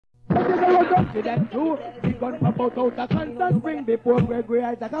to them too. We gun pop out a Constant Spring before Gregory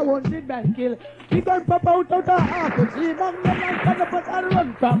eyes like a wanted man kill. We gun pop out a half she man stand up and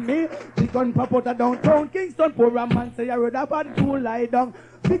run from me. We gun pop out a downtown Kingston, poor a man say I rode up and two lie down.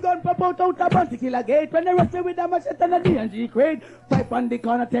 We gun pop out a Bounty Killer Gate when they rush me with a machete and a D&G crate. Pipe on the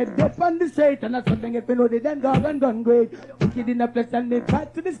corner, take death on the straight, and that's something if you know the then dog and gun great. Wicked in the flesh and they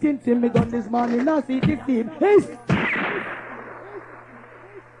back to the skin till me gun this morning, now see this team. Hey!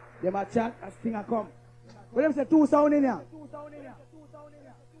 Them a chat as thing a come. What them say 2 sound in here?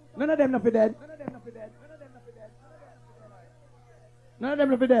 None of them not be dead. None of them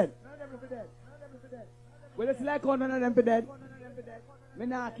not be dead. Well, it's like how none of them be dead. Me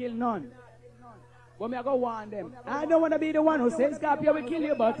not kill none. But me I go warn them. I don't want to be the one who says Scorpio will kill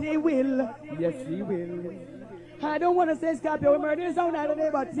you, but he will. Yes, he will. I don't want to say Scorpio will murder his own other day,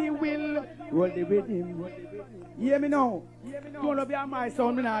 but he will. Roll it with him. Hear me now. You want to be on my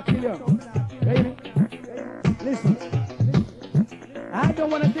son, me not kill you. Hear me? Listen. I don't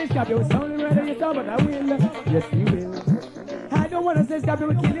want to say Scorpio will sound murder your son, but I will. Yes, he will. I don't want to say Scorpio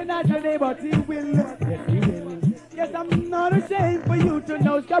will kill you not today, but he will. Yes, he will. Yes, I'm not ashamed for you to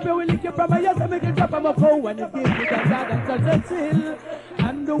know Scorpio will lick you from my yes, I make you drop on my phone when it gives you the God and such a chill.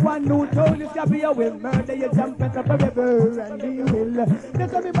 I'm the one who told you Scorpio will murder you, jump at the river and he will.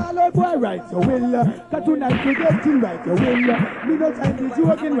 Yes, I'm my Lord boy, right, you will. Cause tonight you get in right, you will. Me no time is you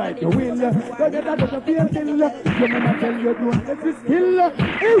working right, you will. Don't get out of the field, kill. You mama tell you don't get this skill.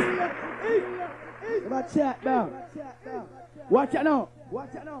 Watch that now. Watch it now.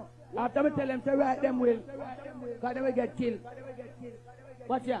 Watch it now. After me tell them to write them will, because they will get killed.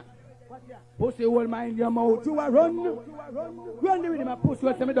 Watch ya. Pussy will mind your mouth. You a run. Run the rhythm and pussy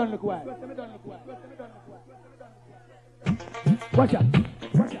will say me don't look wild. Watch ya.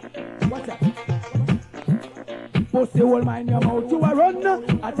 Watch ya. Watch ya. Pussy will mind your mouth. You a run.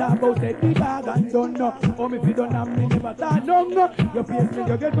 I talk about the bag and done. Oh, if you don't have me, never start down. You face me,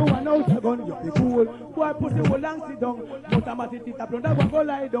 you get to one out a gun. You be cool. Boy, pussy will long sit down. But I'm at it up, don't go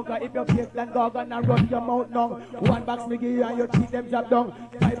lie down. Cause if you face and go and run your mouth down. One box me give you and you cheat them drop down.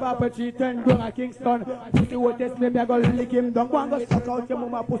 5 up a 3, 10 grown at Kingston. Pussy will test me, I go lick him down. Go and go suck out your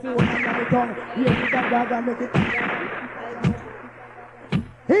mama, pussy will hang on the tongue. Here you can dog and make it.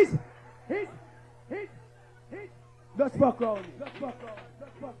 Hit! Just fuck around.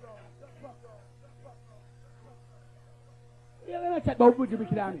 Yeah, let me chat about Buju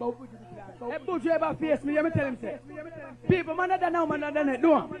Bikidami. Hey, Buju ever face me, let me tell him, say. People, man, that now, man, that it, do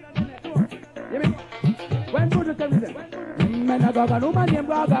you mean? When Buju tell me, say, man, I got no man named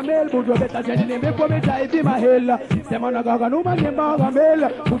Gaga Mail, Buju better change the name before me try to my hell. Say, man, I got no man named Gaga Mail,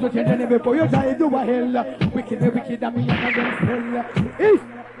 Buju change the name before you try to do a hell. Wicked, and me, and them hell.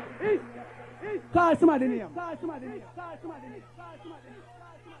 Call somebody name.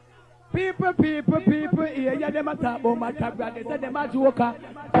 People, here, yeah, them a talk about my tabra. They say them a joker.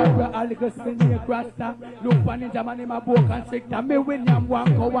 Tabra, a little snake rasta. Look for ninja man in my book and stick to me when you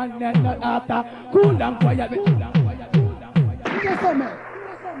want go one net not after. Cool down, quiet.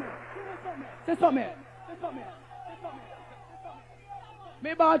 Say something. Me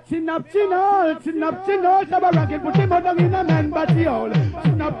about chin up, Shabba Rocket, put him out in a man, but he all.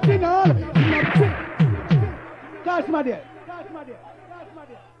 Chin up, chin Cash my dear.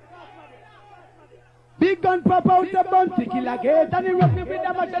 Big gun pop out the Bounty Killer Gate, and he rough me with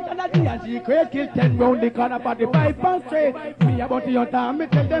a machete and a D&G crate. Kill 10 round the corner, 45 pounds straight. Me about your time, me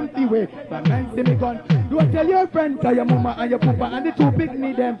tell them the way. But man see me gun, don't tell your friend, tell your mama and your papa and the 2 big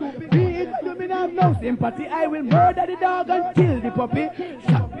need them. Be it you me have no sympathy, I will murder the dog and kill the puppy.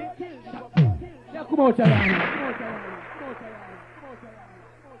 Shut me. Yeah, come out here.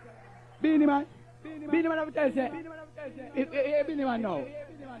 Beanie man, I will tell you, Beanie man now.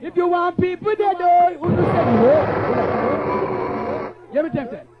 If you want people dead, you will say, let me tell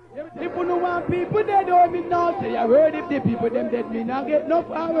you. If you don't want people dead, me not say a word. If the people them dead, me not get no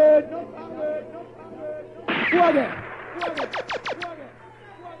word. Who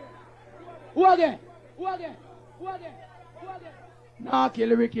again? Nah,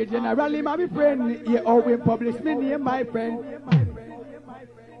 kill Ricky General, my friend. He always publish me name, my friend.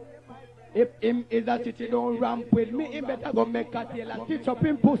 If him is a city don't ramp with me, he better go make a tail and stitch up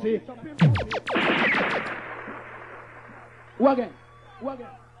him pussy. Who again?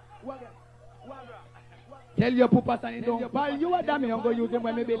 Tell your papa son he don't pal you a damn I'm gonna use him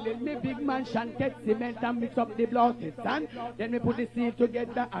when me build me big mansion, take cement and mix up the blocks with sand. Then me put the steel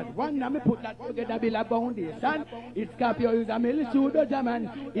together as one and me put that together build a foundation. It's Scorpio use a mill pseudo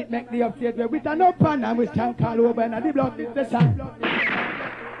German. It make the upstairs where we turn up and we stand call over and the block is the sun. Who again? Tell your papa son he don't pal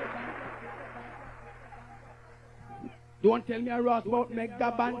you a damn I'm gonna use him when me build me big mansion, take cement and mix up the blocks with sand. Then me put the steel together as one and me put that together build a foundation. It's Scorpio use a mill pseudo German. It make the upstairs where we turn up and we stand call over and the block is the sun. Don't tell me a Ross about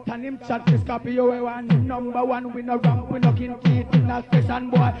Mega Band and him chat to Scorpio. We want him number one. We no ramp, we no kin teeth in a session,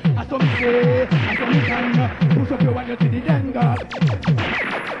 boy. I saw me say, I saw me can. Push up your one to the denga.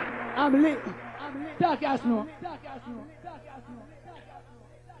 I'm lit. Dark ass no.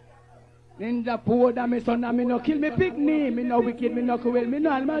 Ninja poor da me son and me no kill me picnic. Me no wicked, me no cruel, me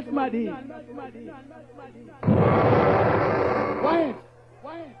no almost maddy. Quiet.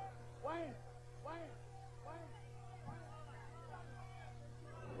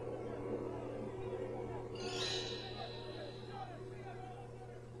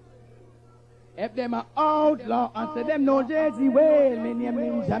 If them a outlaw and say them no Jersey way, me name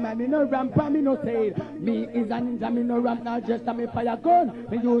ninja man, me no ramp and me no tail. Me is a ninja, me no ramp, not just a me fire gun.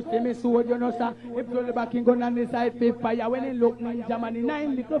 Me use me sword, you know sir. If you the backing gun on the side, me fire when it look ninja man, the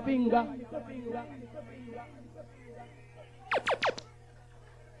 9 little finger.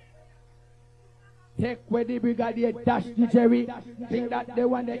 Take where the brigadier dash the Jerry. Think that they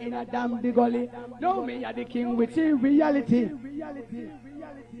want the in a damn the gully. No, me are the king with in reality.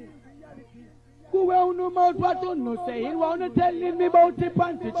 Who will no mouth what you no say? He wanna telling me about the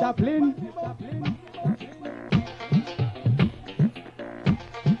panty chaplain.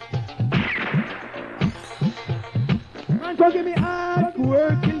 Man, go give me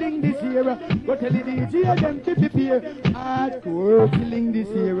hardcore killing this year. Go tell the DJ them to prepare. Hardcore killing this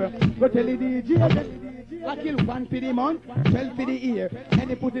year. Go tell the DJ them. I kill 1 for the month, 12 for the year.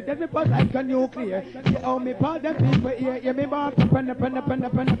 And they put it in the pot like a nuclear. Yeah, oh, me part them people here. Yeah, me bar panna.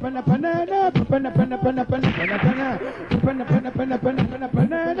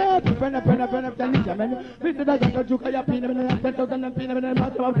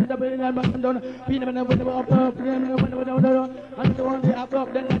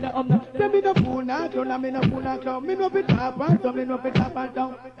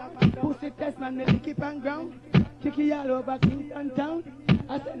 Pussy test man, me keep on ground. Kicky all over Kingston town.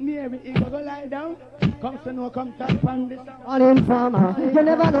 I said, Mary, he go lie down. Come to know, come top on this. On informer, you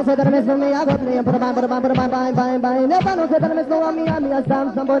never know, say that I miss me, I go play and put a bye. Never know, say that I miss no me, I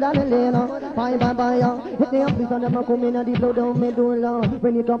stand somebody on the lane. Bye, hit the office and never come in and the blow down me door.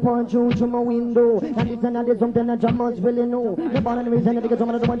 When you come on through my window, and it's another something that you must really know. The born and reason because some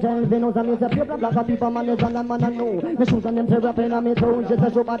of the one child, they know some music, people black people, man, is on the man I know. The shoes on them tear up in my toes, just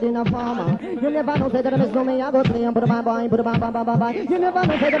a show body in a farmer. You never know, say that I miss no me, I go play and put a bye. You never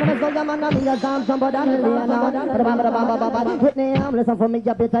know, say that I miss no man, I stand somebody on the lane. Whitney, listen for me,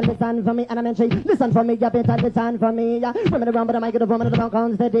 you better listen for me, and I'm in listen for me, you better listen for me. Women around, but I might get a woman of the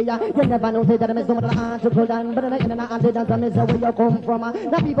mountains today. You never know, say that I miss no one to pull down, but I ain't an auntie dance, I miss where you come from.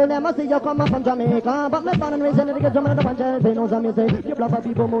 The people there must see you come up from Jamaica, but my born and raised in the get German, the one child, they know some you say. You bluff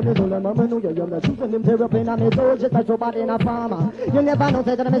people, moaning, all them, I know you're not shooting them, tear up in a middle, just like your body in a farmer. You never know,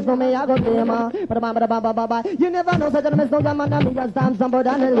 say that I miss no me, I go play, ma. You never know, say that I miss no young man, I just stand somebody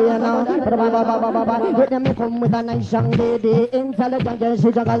on the lane now. With them, me come with a nice young lady, intelligent, and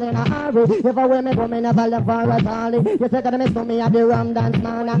she juggle in a hurry. If I wear me, come in, never left for a tally. You said that I miss me at the rum dance,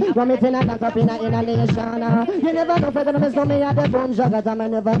 man. Rum it in a dance up in a nation. You never know, say that I miss me at the bone sugar, I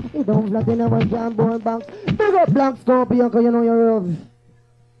never. You don't flat in a one jam board box. Big up Black Scorpio, cause you know you're rough.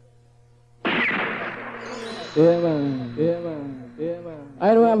 Yeah, man.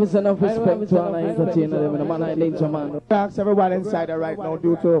 I don't have enough respect to an entertainer, them, and a man like Danger Man. Thanks everyone inside there right now,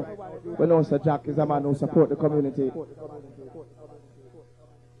 due to we know Sir Jack is a man who support the community.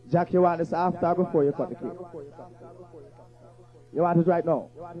 Jack, you want this after or before you cut the cake? You want it right now?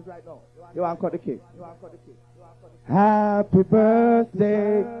 You want to cut the cake? Happy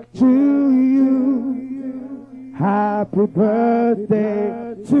birthday to you. Happy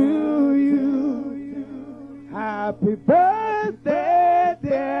birthday to you. Happy birthday,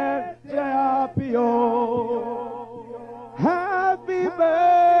 dear Scorpio. Happy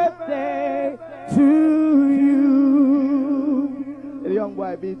birthday to you. The young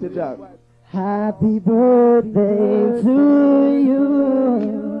boy beat the Jack. Happy birthday to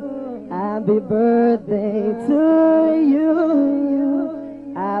you. Happy birthday to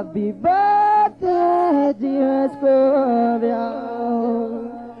you. Happy birthday, dear Scorpio.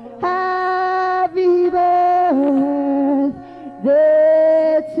 Happy birthday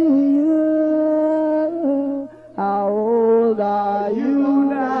to you. How old are you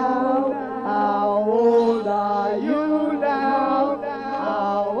now? How old are you now?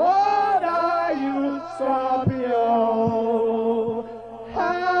 How old are you, Scorpio?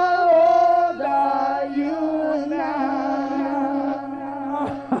 How old are you now?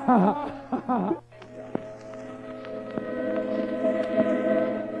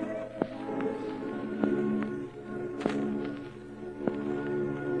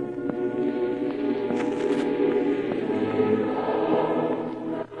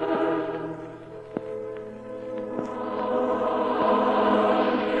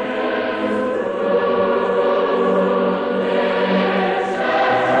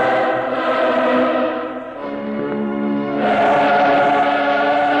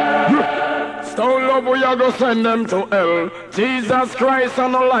 love we are gonna send them to hell. Jesus Christ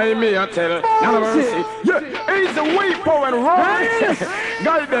and no lie me I tell. None of mercy. Yeah, he's the weeper and wrong.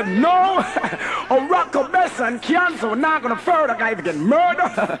 Guy that know or rock a best and cancer. We're not gonna further guy to get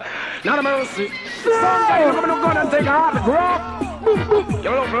murdered. None of mercy. Some guy look up in the gun and take a heart to grab.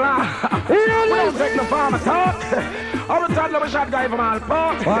 You look loud. We don't take the farm talk. I will tell them a shot guy from all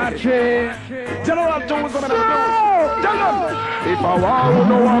parts. Watch it. General Jones on the news. Tell them. If I want,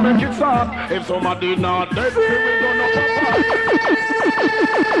 no one make it stop. If somebody not dead, we gonna pop up.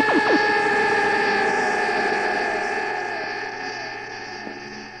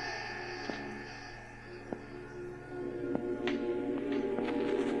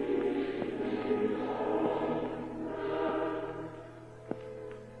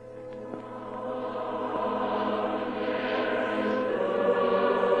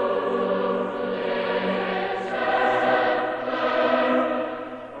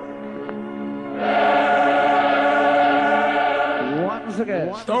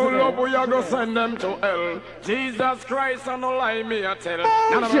 Stone love, we are gonna send them to hell. Jesus Christ, and no lie me I tell.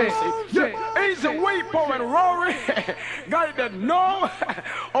 None of mercy. Yeah, he's a weeper and roaring. Guy that know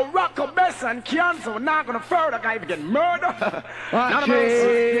or rock a best and cancer. We're not gonna further guy to get murdered. None of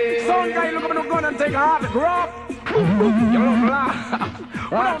mercy. Some guy look up in the gun and take a heart to grab. You look loud.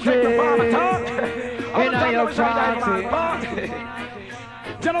 We don't take the farm talk. I don't take no shot guy from our party.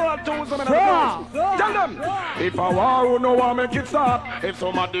 General Jones on the news. Tell them. If I want, no one make it stop. If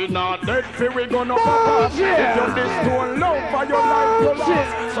somebody not dead, we gonna pop up. If you this don't love for your life, you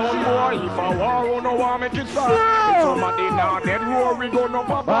lost. Some boy, if I want, no one make it stop. If somebody not dead, we gonna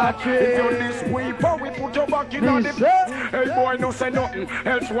pop up. If you this weeper, we put your back in on the hey boy, no say nothing.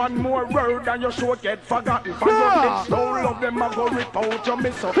 Else one more word and your show get forgotten. For your bitch, don't love them, I go rip out your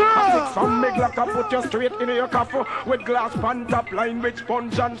missile. I fix some make like I put you straight in your coffee. With glass pan top line with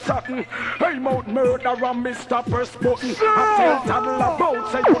sponge and satin. Hey, mouth murderer, Mr. First Button. I tell Taddle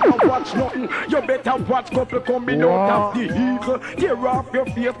about, say you don't watch nothing. You better watch couple coming out of the eagle. Tear off your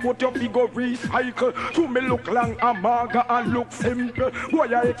face, put your figure recycle. To me look long and maga and look simple. Boy,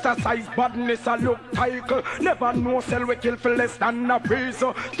 I exercise badness and look title. Never know sell we kill for less than a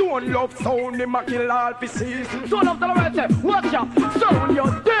razor. Don't love sound, him a kill all pieces. Don't love the right say, watch out. Sound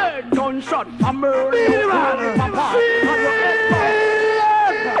you're dead, gunshot, a murder. Papa,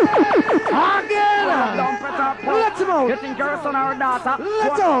 again! Let's move! Getting girls on our data.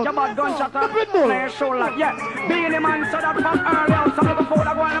 Let's go! Your bad gunshot up. Play a show like, yeah. Being a man so that from early out. Some of the food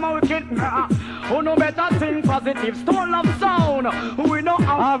are going to mouth it. Who know better sing positive. Stone love sound. We know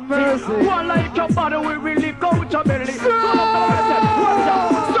how. Have mercy. One like your body, we really go to belly. Stone love sound. Watch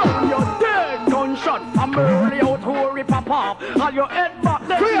out. Sound you're dead. Gunshot. I'm early out. Who rip up off. All your head back.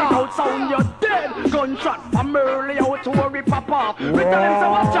 Then out sound you're dead. Gunshot. I'm early out. Who rip up off. We tell him to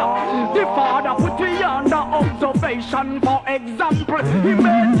watch out. The father put me under observation. For example, he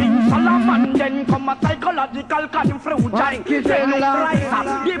made things Solomon. Then come a psychological confusion.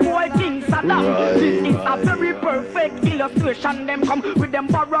 The boy King Saddam. This is a very perfect illustration. Them come with them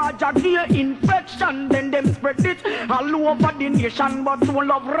barrage of gear infection. Then them spread it all over the nation. But soon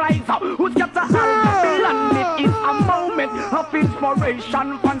love rise up. Who's got the land? It is a moment of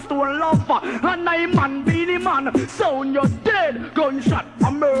inspiration. Fans to love. And I man be the man. Sound you're dead. Gunshot.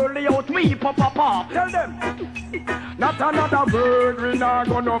 I'm early out. Me pop. Tell them. Not another word. We not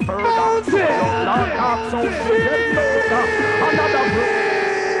gonna further. Not talk so another word.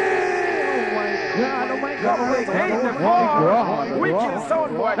 We kill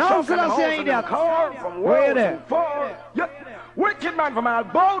sound boy. Now, so that's the idea. Where there? Wicked man from our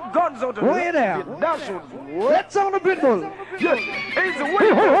boat guns out of Where there? That should work. Let's on the pitbull. Yes, he's a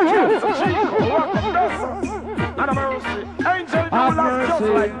wicked and a mercy. Angel do love just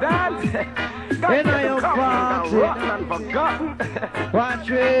like that. God get the coffee rotten and forgotten. Watch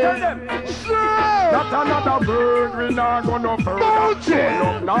it. Tell them. Not another bird, we not gonna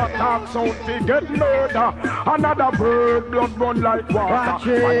further. Not talk so to get murder. Another bird, blood run like water.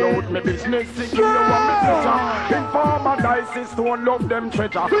 Find out me business, sick you want me pleasure. Informer dice, stone love them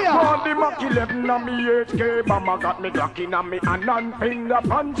treasure. All the Mac 11 and me HK Bama got me Glock in and me and finger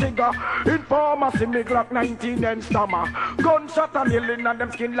pan jigger. Informer see me Glock 19 and stammer. Gunshot and yelling and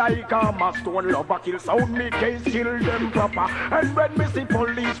them skin like armor. Stone lover kill sound me case kill them proper. And when me see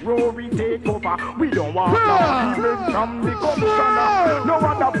police rory take over, we don't want no even from the commissioner. No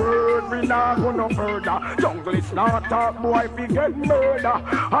other bird we not gonna further. Jungle is not talk boy if we get murder.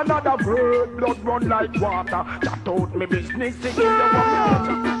 Another bird blood run like water. Chat out me business to kill the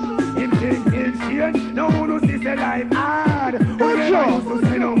one. Him think insane, no one knows this life hard. Who used to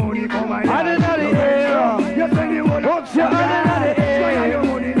say no money for my life? I didn't know the air. You say you wanna. What's your money? Your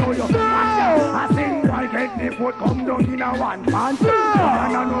money know you. I say foot come down in a one pan.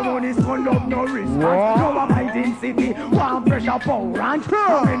 Man and no money, son love no response. No abiding city, one pressure power ranch.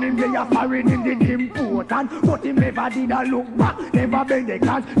 When him they are foreign in the important, but him never did a look back, never bend the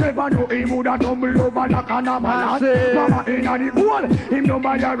glance, never know him woulda tumble over like an avalanche. Mama in a the hole, him no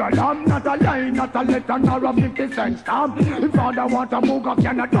buy a alarm, not a line, not a letter, nor a 50-cent stamp. Him father want a move,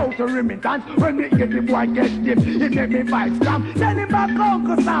 cannot out to remittance. When me get the boy get him, he make me 5 stamp. Send him back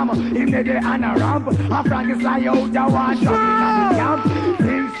Uncle Sam, him need the honor ramp. A Frank is like out the one shot in the camp.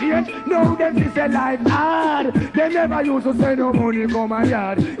 Things change, now them is a life hard. They never used to say no money come a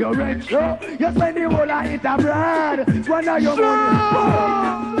yard. You rich, so you spend the whole of it abroad. Squander your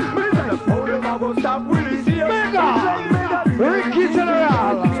money. How them a go stop with this here? Ricky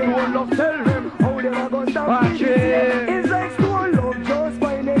General. School love tell them how them a go stop with this here. It's like school love just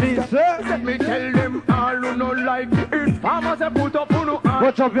find it. Let me tell them all who no like it. Farmers have put up on no hand.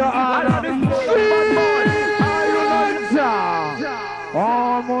 Watch up your hand.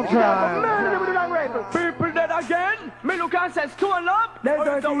 One more time. People dead again. Me look and say stone up.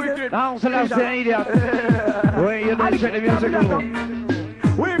 There's no wicked. Now, so that's the idiot. Wait, you don't check the music.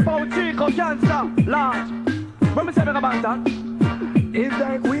 We found Chico cancer large. When me say me about that, it's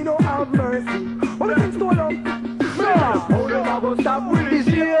like we don't have mercy. What we think stone up? How them a go stop with this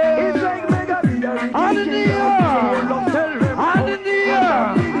here? It's like mega video. On in the air. On in the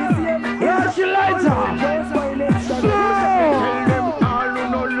air. Here's your lighter.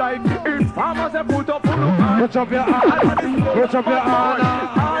 Put up your hand. Put up your hand.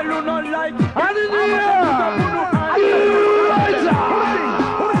 All who not like it. And in the air.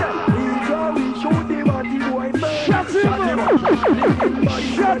 Shut him up.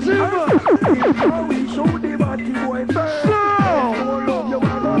 Shut him up.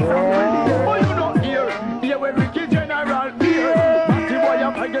 Oh, you know here where Ricky General here. Batty boy,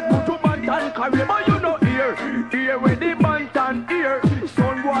 I get good to Bantan career. But you know here where the Bantan here.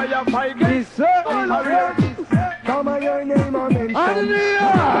 Son boy, I get come on, your name on mention. You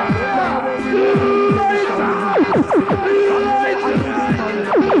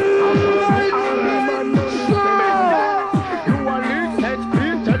are least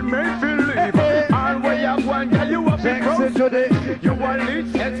speed, tell me believe. And where you go and tell you what today. You are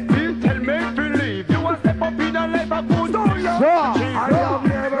least speed, tell me believe. You want step up in a life of good. I have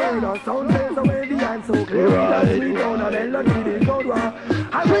never heard a sound place away the hand so clear. That we don't have melody, they go wrong.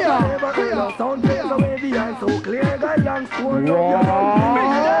 I have never heard a sound place away the hand so clear. Guy young stone up your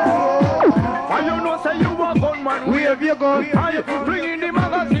and you know say you a gunman. We have your gun. Bring in the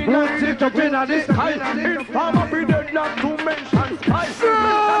magazine and sit up in the sky. It's farm up in dead not to mention sky.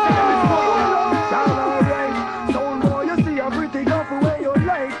 Sound boy, you see everything off where you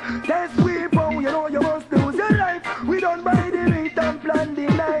like. That's weapon, you know you must lose your life. We don't buy the meat and plan the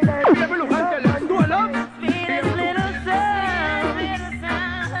night. Never look and tell us, do a love.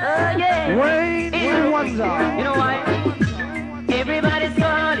 Wayne Wonder. You know why? Everybody's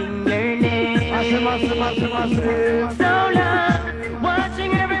calling your name. So long,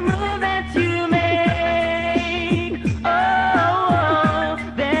 watching every move that you make. Oh,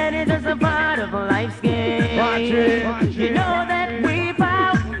 that is just a part of life's game. You know that we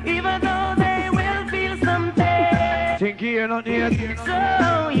bow, even though they will feel some pain. Tinky, you're not here.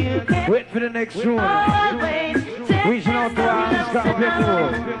 So you can Wait for the next tune. always Reaching out to our Scorpio.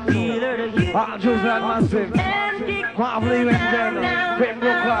 Choose that massive. Can't believe it, then. Pit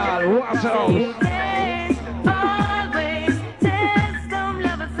Brooklyn, what's up? Always test some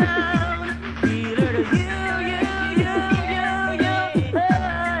love sound.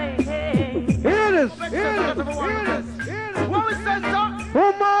 Hear this. What we say, sir?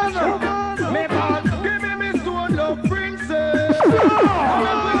 Oh, man. Me man, give me Miss Stone Love Princess.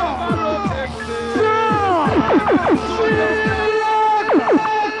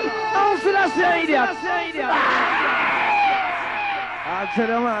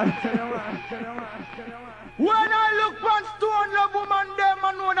 When I look on Stone Love woman, them I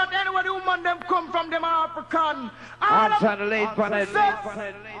know that anywhere the woman them come from, them are African. I'm trying to late for it.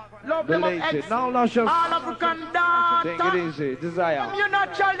 Love them up ex. No, no, sure. All African dance. Take it easy. Desire. You're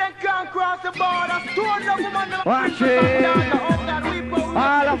not child, they can't cross the border. Stone Love woman, them Watch it.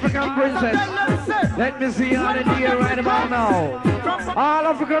 All African princess. Let me see you on the air right about now. All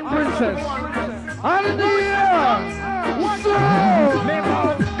African princess. On the air. So.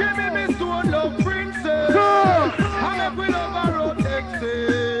 Give me Miss Stone Love Princess. And we love her road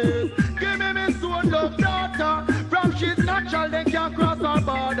Texas. Give me Miss Stone Love daughter. From she's natural, they can't cross our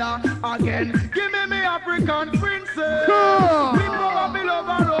border. Again, give me African princess. We probably love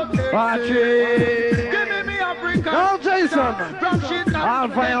her road Texas. Watch it. Give me African. Now, Jason. From she's natural, I'll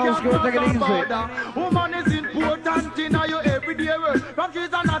find out. Take it easy. woman is important in your everyday world. From she's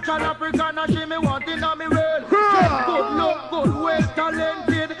a natural African and she me want in a me world. Good, look good, well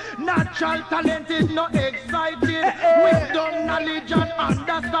talented. Natural talented, not excited. Wisdom, knowledge and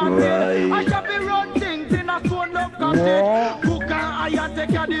understanding. I shall be run things in a stone love cottage. Who can I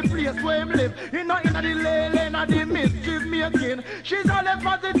take her the place where him live? In the lane and the mischief making. She's all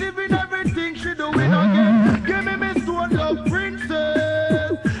positive in everything she doing again. Give me Miss Stone Love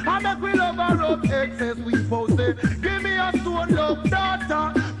Princess. I make we love her up excess we post it. Give me a Stone Love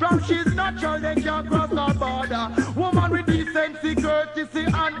daughter. From she's natural they can't cross the border. Woman with decency, courtesy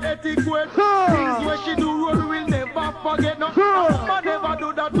and etiquette. Things where she do roll will never forget. No, I never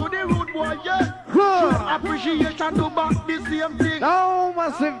do that to the rude boy yet. Appreciation to back the same thing. Now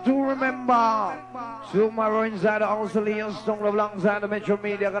massive to remember. Tomorrow inside the house of Leon Stone alongside the Metro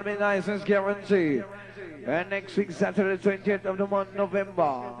Media gonna be nice and guaranteed. And next week, Saturday, 20th of the month,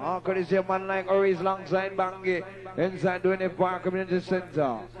 November, courtesy of man like Oris alongside Bangi, inside doing a Park Community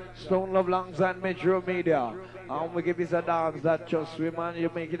Center. Stone Love alongside Metro Media. And we give you a dance that just we man,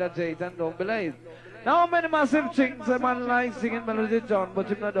 you make it a date and don't believe. Now many massive things, a man like singing melody done, but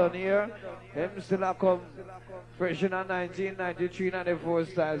him not done here. Him still a come fresh in a 1993, 94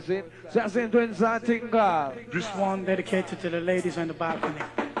 style scene. So I sing to inside thing, God. This one dedicated to the ladies on the balcony.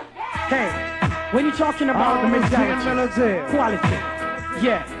 Hey. When you're talking about the mentality, quality,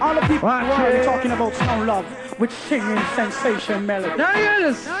 yeah, all the people who are talking about Stone Love with singing sensation melody. Now hear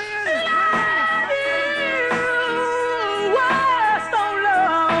this. Stone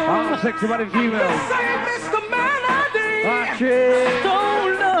Love. Oh, sexy body females. Sing Mr. Melody. Watch it.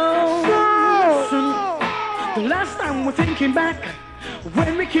 Stone Love. The last time we're thinking back,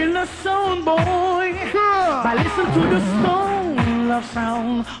 when we killed a Stone Boy, I listened to the Stone Love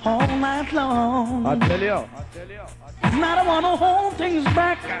sound all night long. I tell you. Now I want to hold things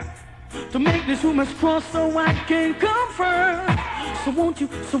back to make these rumors cross so I can confirm. So won't you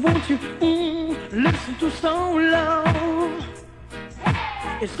listen to Stone Love?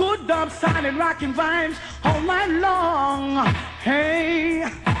 It's good dub silent rocking vibes all night long. Hey,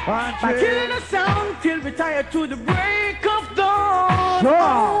 by killing the sound till we tired to the break of dawn.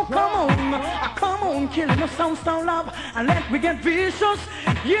 Oh, come on, killing the sound, Stone Love, and let we get vicious.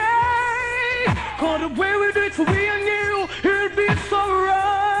 Yeah, cause the way we do it for we and you, it'll be so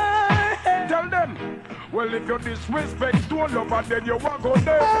right. Tell them. Well, if you disrespect Stone Love, then you walk on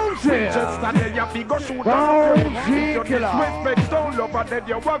there. Just and then you have to go shoot down. If you disrespect Stone Love, then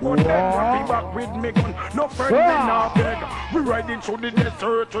you walk on there. You be back with me gun. No friend in our bed. We riding through the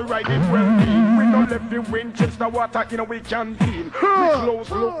desert, we riding well deep. We don't left the Winchester water in we canteen. We close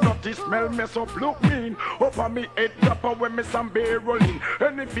look, naughty smell, mess up, look mean. Up on me head dropper when me some bear rolling.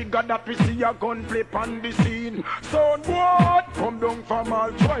 Any figure that we see a gun flip on the scene. Son, what? Come down from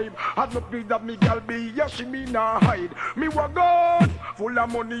all tribe. Had no big that me gal be. She me nah hide. Me wa gone, full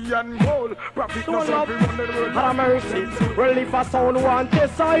of money and gold. Profit no every run the world. Have mercy. Well, if a sound want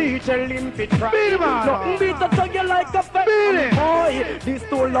this, I tell him to try. Nothing beat to you like a fat boy. This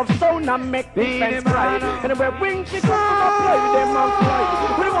Stone Love sound and make the fence cry. And when wings it up, play them and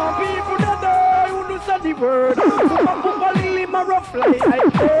fly. We want people that die who do say the word. Papa Lily my rough like I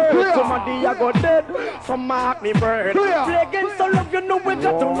heard. Somebody a go dead, some mark me bird. Play against the love, you know we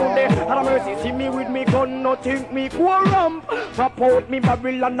got to know that. Have mercy, see me with me gun, no think me go rump. Pop out me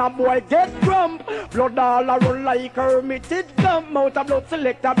Babylon, a boy get crump. Blood all a run like hermited gum. Out of blood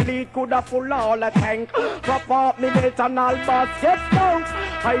select a bleed, coulda full all a tank. Pop up me belt and all basket stunk.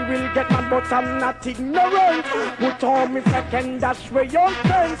 I will get mad but I'm not ignorant. Put on me second, that's where your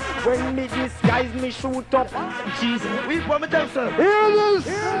friends. When me disguise me shoot up. Jesus, we want me themselves.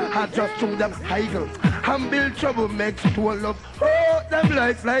 I just threw them higgle. And build trouble makes Stone Love. Oh, them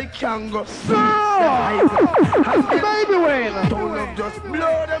life like Kango. Baby Wayne. Stone Love just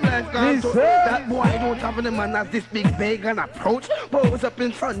blow them life down. That boy don't have any man as this big bag and approach. Pose up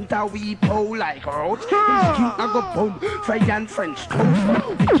in front of we pole like roach. His cute I go bone, fry and French toast.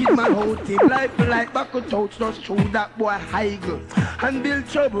 The kid man hold him life like back a touch. Just through that boy higgle. And build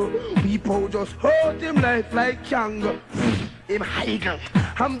trouble, people just hold him life like Kango. Him higgle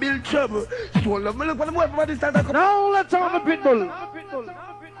and build trouble. Stone Love, look what the boy for this time. Now let's on the pitbull.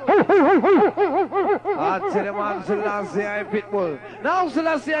 I tell the man Selassie I pitbull. Now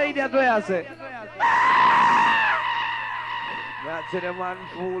Selassie I idiot way I say. I tell the man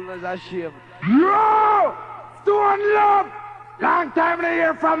fool as a shame. Yo! Stone Love! Long time to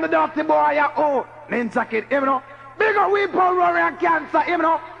hear from the dirty boy, oh, Ninja Kid, you know. Bigger we power warrior cancer, you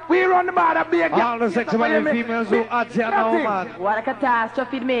know. We run the bar of big. All the sexy females who are here now, man. What a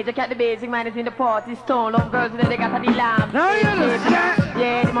catastrophe, the major cat the basic man is in the party. Stone Love girls and they got the lamb. Now you listen.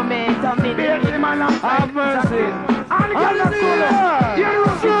 yeah, the momentum in the Baby man, I'm Have mercy. And the girl that's cool. You're the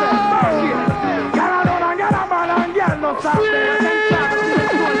rookie, say, back here. Girl alone and girl a man and girl no stop there.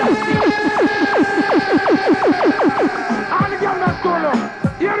 And the girl that's cool.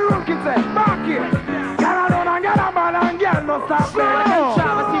 You're the rookie, say, back here. Girl alone and girl a man and girl no stop there.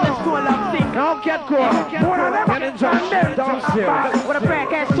 Now get cool. Get in touch. Don't serious. What a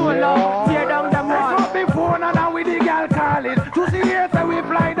prank ass too long. Tear down the wall. Up before and now with the girl calling. To see here, so we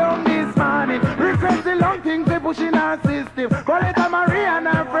fly down this morning. Request the long things they pushing our system. Call it a Maria and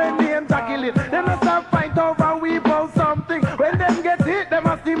her friend named Tackle it. They must have fight over we both something. When them get hit, they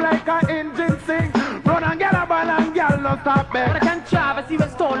must seem like an engine sing. Run and get a ball and girl no stop back. What a controversy when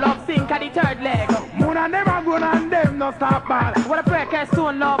stone love sink at the third leg. Moon and them a good and them no stop ball. What a prank ass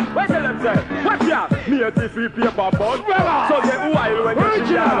stone love. What tell them say? Watch out! Me a free paper bud. So get wild when you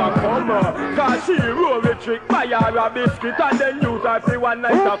see her come. Cause she roll with trick, buy her a biscuit and then use her for one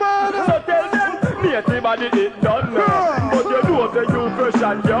night up. So tell them, matey body it done. But you know say you fresh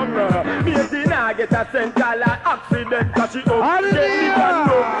and young. Matey now get a central accident cause she up.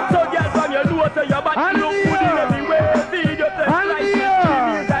 So get from your nose say your body look good in every way. See you say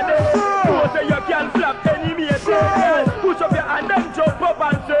like this, know say you can flap any matey. Push up your hand and jump up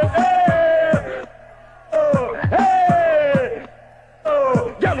and say hey. Oh, hey!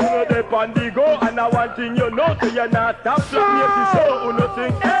 Oh, girl, you know they on the go, and I want thing you know, so you're not stop flap me to show who no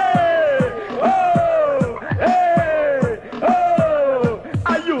sing. Hey! Oh! Hey! Oh!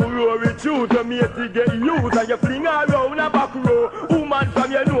 Are you roll with you to me to get used, and you fling around a back row? Woman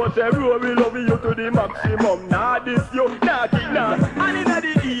from your nose, say roll, we love you to the maximum. Nah, this you, nah, kick nah. And in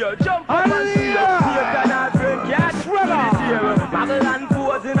the ear, jump up and see you. You cannot drink, catch, Muggle and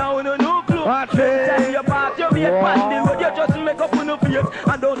pose in our no clue. Tell your part, you be a pandy, but you just make up on the face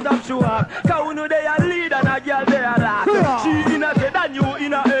and don't stop show up. Cause you know they are lead and a girl they are last. She in a Z and you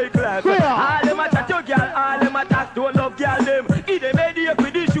in a A class. All them a chat your girl, all them a talk, don't love girl them. Give them a day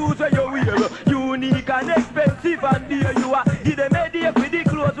with the shoes where you wear. Unique and expensive and dear you are. Give them a day with the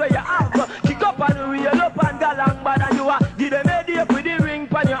clothes where you have. Kick up and reel up and galang bad and you are. Give them a day with the ring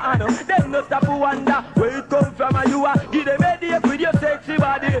pan your hand. Them no stop to wonder where it come from and you are. Give them a day with your sexy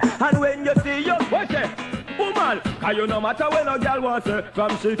body. And when you see you, what's it? Woman, cause you no matter when a girl wants it.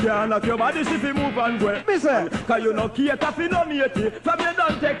 From she can knock your body, she fi move and go. Listen. Cause you no cater fi no matey. From you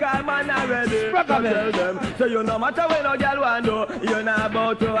don't take her man already. So tell them, so you no matter when a girl want to. You not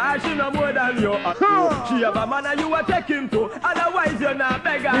about to, and she no more than you. She have a man and you a take him to. Otherwise you not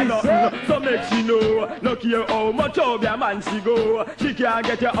beg her nothing. So make she know, no care how much of your man she go. She can't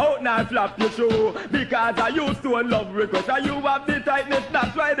get you out now flap your show. Because I used to love request and you have the tightness,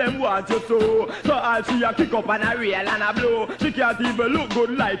 that's why them want you so. So all she a kick up and a reel and a blow. She can't even look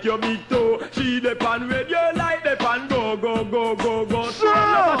good like your big toe. She depend radio like the pan go. So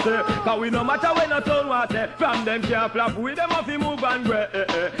no say, cause we no matter when a son want say. From them can't flap with them off he move and go.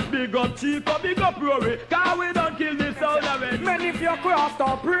 Big up Chico, big up Rory. Cause we don't kill this sound of it. Man, if you cross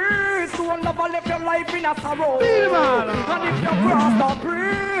the bridge, you will never live your life in a sorrow. And if you cross the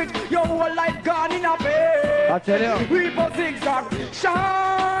bridge, your whole life gone in a bed. I tell you. People zigzag,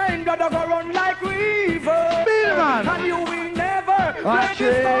 shine, gotta go run like river. And you will never let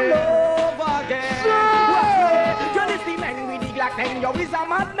this all over again. You listen, men with the Glock 10, you is a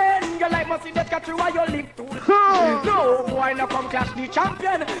madman. Your life must see that catch you while you live too. No boy no come clash the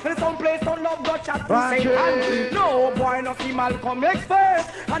champion. And some place don't love got chat to say hand. No boy no see Malcolm X first.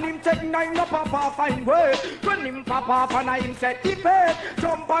 And him take 9 up Papa fine word. When him pop off and him set the pace.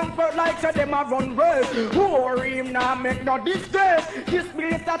 Jump and bird like say them a run race. Worry him now make no disgrace. This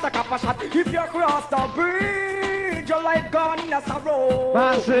place that a cap a shot. If you cross the bridge, your life gone in a sorrow.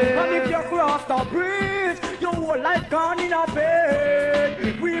 And if you cross the bridge, your whole life gone in a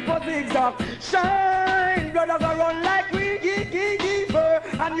bed. We put zigzag, shine, brother go run like we giver.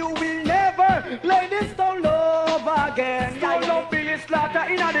 And you will never play this stone love again. You love Billy Slaughter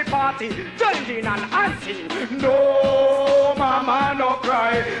in the party, changing and dancing. No, mama, no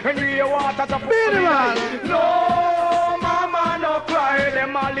cry. And we water to put no, mama, no cry.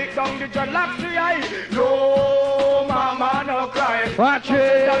 Them all lick down the dreadlocks tree. No, mama, no cry. Watch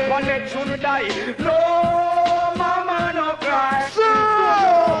it. That one let you die. No, mama, no cry. So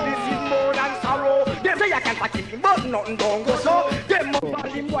this is more than sorrow. Them say I can't touch him, but nothing don't go so. Them up all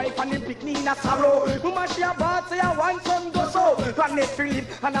him wife and him pick me in a sorrow. Mama she a bad say I want son go so. And they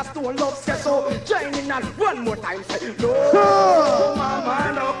Philip and a stone love say so. Join in and one more time say no,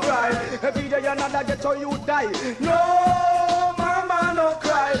 mama, no cry. Every day another get so you die. No, mama, no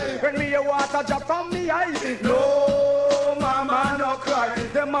cry. When me a water drop from me eye. No, mama, no cry.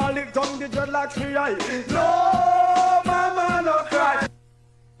 Them all lick down the dreadlocks me eye. No, mama, no cry.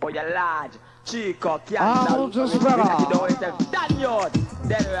 you're large. Chico, Canada, just better. Daniel,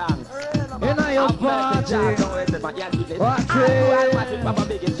 then ranks. In your party. Watch it.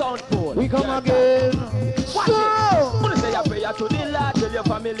 We come again. Watch it. Say a prayer to the Lord, tell your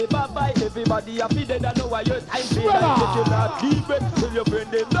family bye-bye. Everybody happy, they don't know why your time feel like you're not deep. Tell your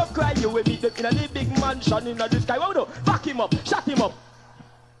friend they don't cry, you will meet them in a big mansion in the sky. Wow, no, back him up, shut him up.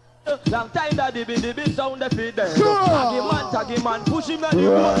 Long time that the big sound the feed them. Tag him man, push him and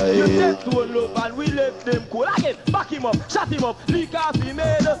you take to a love and we left them cool. Again, back him up, shut him up, leak off he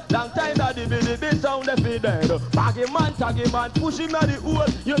made. Long time that the big sound the feed them. Tag him man, push him and the hole.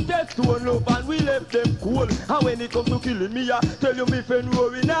 You take to a love and we left them cool. And when it comes to killing me, I tell you me friend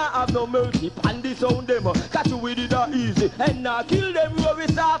worry now have no mercy. And the sound them, catch you with it that easy. And now kill them worry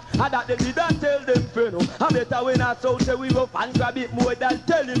soft. And that they didn't tell them friend. I better when I sound say we go and grab it more than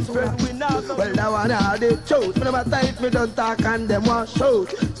tell him. Well, now I know they chose. Whenever tight me don't talk and them want shout.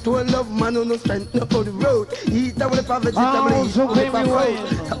 Stone love man who no strength no on the road. Eat that with a vegetable. So baby, wait.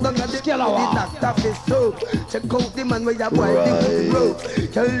 Don't get the doctor face soap. Check out the man where you boy the road.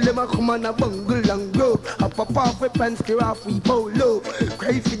 Tell them I come on a bungle and go. Up off with pants, clear off we polo.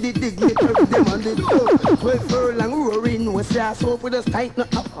 Cry for the dignity of them on the floor. 12 furlong roaring was your soap with a tight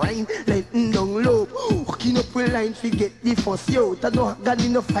not up rain. Letting down low. Walking up with lines we get the first yo. I don't got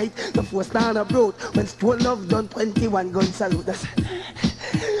enough fight. The first down abroad when Stone Love done 21 gun salute.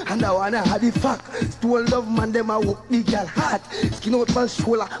 And I wanna have the fuck. Stone Love man them a walk the girl hard. Skin out for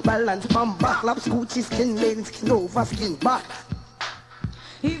shoulder, balance from back. Lap scoochie skin lane, skin over skin back.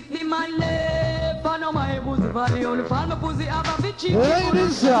 If the man left, I know my pussy body only fall my pussy have a bitch.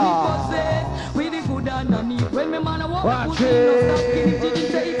 Ladies, with the food and the need. When me man a walk the pussy, no stop skinny,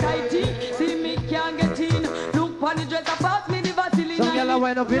 say tighty. See me can't get in. Look on the dress apart me the Vaseline. Some girl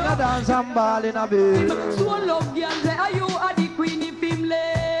went up in a dance and ball in a bed. So love girl say, are you a the queen if him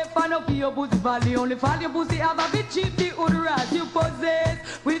left? I know for your pussy body only fall your pussy have a bitch. If the hood rat you possess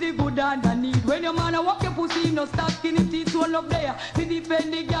with the good and the need. When your man a walk your pussy, no stop skinny teeth. So love there, we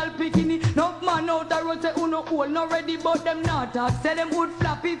defend the girl picking it. No man out the road say, no hole, no ready but them not talk. Say them wood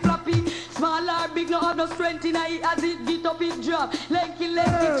flappy. Small or big, no have no strength in it as it get up it drop. Like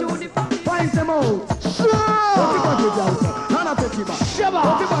it through the body. Find them out. Hana take it back. Don't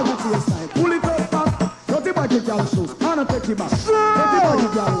back with your side. Pull it up back. Don't back your girl shoes. Hana take it back. Don't back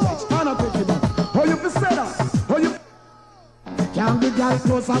your girl watch. Hana take it back. How you fi say that? How you? Can the girl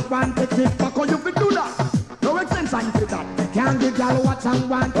close up and take it back? How you fi do that? No extension to that. Can the girl watch and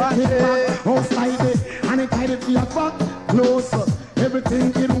want to take it back? Outside it and it carry it for your fuck. Close up.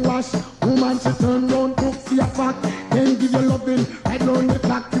 Everything in wash. Woman she turn round cook for your fuck. Then give you loving. Head round the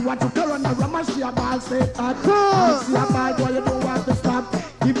clock. You want to go on the rama. She a ball say that. See a ball boy you don't want to stop.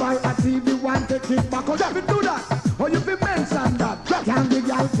 Give her a TV one take it back. Oh you fi do that. Oh you fi mention that. Can the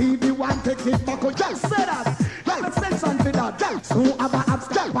girl TV one take it back. Oh just say that. Let's mention for that. So have a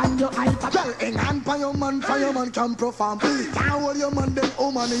abstract on your iPad. In hand for your man can perform. Can't hold your man then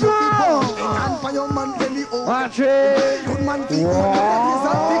oh man you fi born. In hand for your man then the oh. Watch it. Good man fi oh.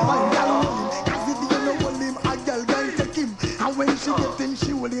 Cause if you know hold him, a girl take him. And when she get him,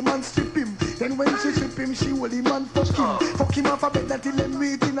 she hold him and strip him. Then when she strip him, she hold him and fuck him. Fuck him off a bed that he let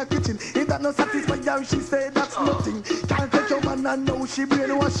me eat in the kitchen. If that no satisfy her, she say that's nothing. Can't take your man and now she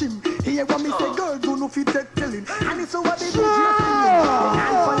brainwash him. Here what me say, girl, do no fit take telling. And it's over the DJ singing.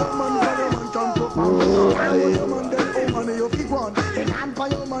 And for your man can perform. Can't hold your man then oh man you fi go on. And for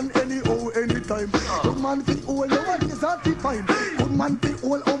your man anytime. Good man fi hold your man is hard to find. Good man fi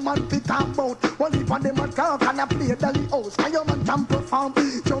hold oh man fi talk about. Well if them a talk and a play dolly house. And your man can perform.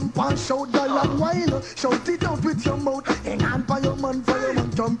 Jump and shout the long while. Shout it out with your mouth. And for your man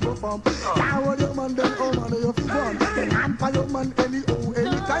can perform. Can't hold your man then oh man you fi go on. And for your man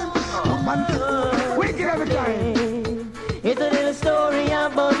anytime. Good man fi hold. Wicked every time. It's a little story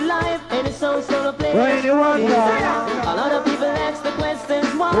about life, and it's so to play. When you want a lot of people ask the questions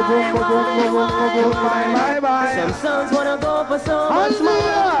why? Some songs wanna go for so much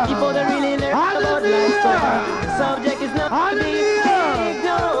more. People that really learn about life. Subject is not to be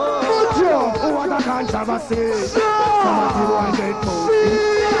ignored. Oh, what a controversy. Somebody want it more.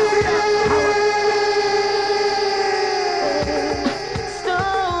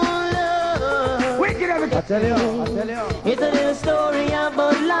 I tell you. It's a little story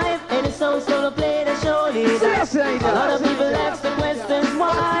about life, and it's so to play the show. A lot of people ask the questions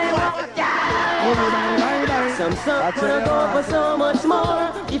why? Some songs wanna go for so much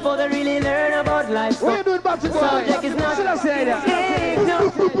more before they really learn about life. What you doing back to the subject is not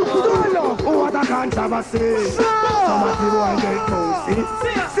oh, what a controversy. Somebody want it more.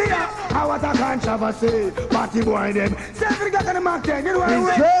 See ya. How what a controversy. Party boy them. Say every guy can mark them. You know what I mean?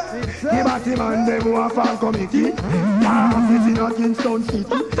 The Batman them who are fan committee. Dance in a Kingston City.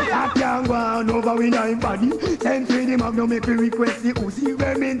 That can't go on over with my body. Send for the Magnum make we request the Uzi.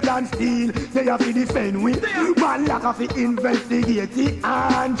 Remington steel, they have to defend with. Man lack of it investigate it.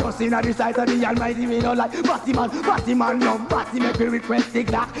 And just in the sight of the Almighty we don't like Batman no Batty make we request the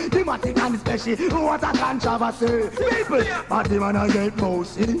Glock. The Matic and special, what a controversy. People, Batman I get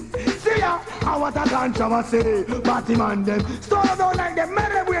bossy. See ya, what a controversy. Batman them, stole don't like them,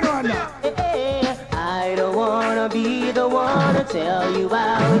 man we don't know. I don't wanna be the one to tell you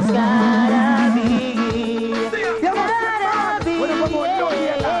how it's gotta be. Gotta be,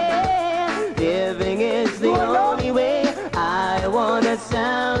 living is the only way. I want a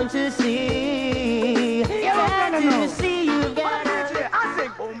sound to see. Got to see you got to. I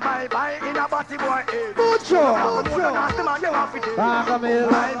sing boom bye bye in a body boy. Mucho. Bye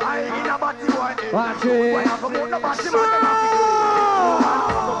bye in a body boy. Watch it.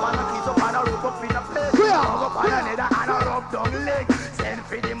 Send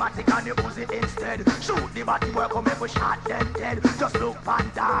for the matic and the Uzi instead. Shoot the body boy, come here for shot them dead. Just look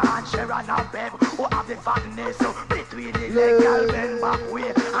Panda and Sharon and Bev who have the fatness so between the leg. Y'all bend back way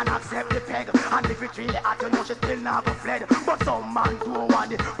and accept the peg. And if it's really hot, you know she still never fled. But some man do want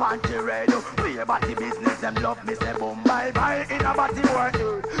the panty red. Play about the business, them love me say boom bye bye in a body boy.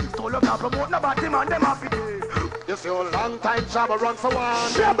 Stole up now promote no body man, them happy day. You see a long time Shabba run for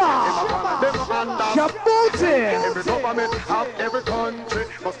one. Shabba! Shabuti! Every government of every country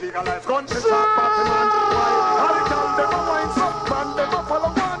must legalize gun to stop Batman. All the time them a wine some man, them a follow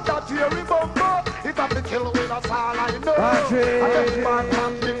one that hearing bumper. It have to kill with us all I know. I just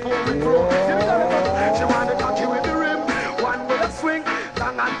Batman before we grow. She want to cocky with the rim. One way a swing,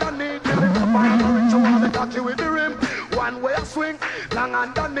 long underneath till it up on the ring. She want to cocky with the rim. One way a swing, long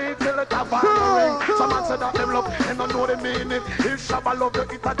underneath till it up on the ring. Some man said that them love and don't know the meaning. If Shabba love you,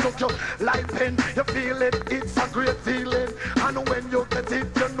 it a took you like pen. You feel it, it's a great feeling. And when you get it,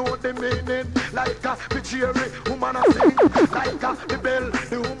 you know the meaning. Like a the cherry, woman a sing. Like a the bell,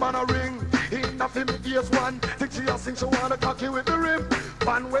 the woman a ring. In a film, ears one, think she a sing, she wanna cocky with the rim.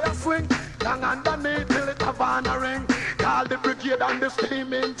 One way a swing, long underneath till it have on a ring. Call the brigade and the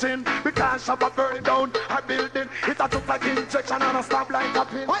steam engine. Because Shabba burn it down, a building. It a took like injection and a stop like a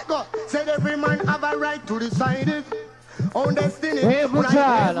pin. What go? Said every man have a right to decide it. On destiny, hey, two man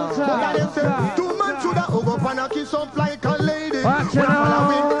should have hug up and a kiss up like a lady. I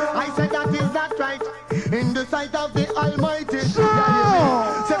said that is not right in the sight of the Almighty. Say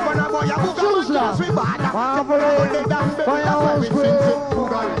for a boy, a book of man we bad.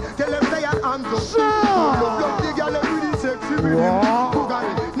 Tell them say I'm so love the girl every sexy with him.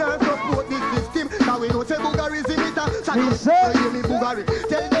 Now support this system. Now we know say Boogarism it a hear me Boogari.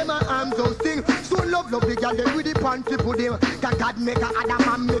 Tell them I'm so sting. So love the girl them with the panty put him. God make a other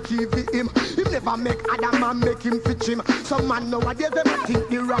man make him fit him. He never make other man make him fit him. Some man nowadays them a think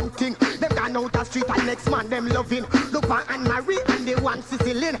the wrong thing. Them gone out the street and next man them loving. Look for Anne Marie and they want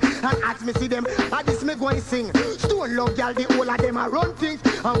Sicilian. And as me see them, and this me go and sing. Stone love girl, the whole of them a run things.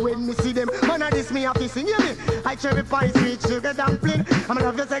 And when me see them, man and this me have to sing. Hear me? I cherry pie, sweet sugar dumpling. I'm gonna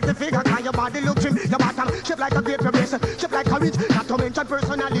love your sexy figure, cause your body look trim. Your bottom shape like a great vibration, shape like a ridge. Not to mention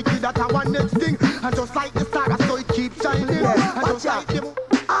personality, that I want next thing. And just like the star, so it keeps shining. And just like them.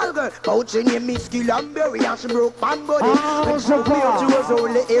 All girl, coaching you Miss Gillamberry and she broke my body. And she was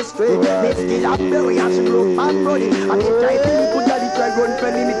only history. Miss Gillamberry and she broke my body. And if I think you could get it, I run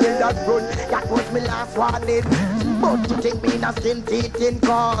for me till that run. That was my last warning. But you think me in a skin teething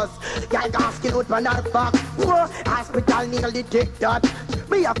cause y'all can't skin out from her back. Hospital nearly take that.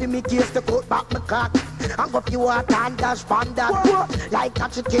 Me have to make case to cut back my cock. And go few water and dash pan that. Like a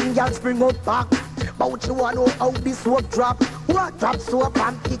chicken, y'all spring up back. But you wanna know how this soap drop. What drop soap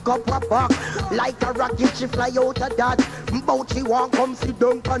and pick up a back. Like a rocket, she fly out of that. But she won't come sit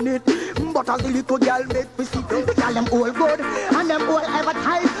down on it. But as the little girl make me sit down. The girl them all good and them all ever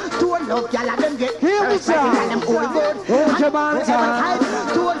tight. Stone love girl and them get here we say. And them all good and them all ever tight.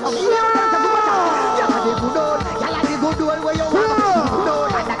 Stone love girl and them good old. Y'all are the good old where you want. Good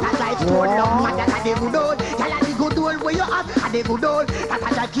old and that like stone love man. Y'all are the good old. Y'all are the good old where you have. And the good old. That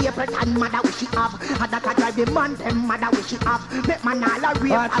are the capers and mother which she have. And that are the man them mother which she have. Make man all a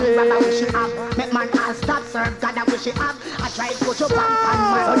rape and mother which she have. Make man all stop serve God which she have. I try to put your pants and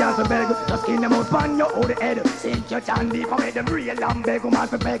man. So you beg, just skin them out on your old head. Sink your chandy for me them real and beg, man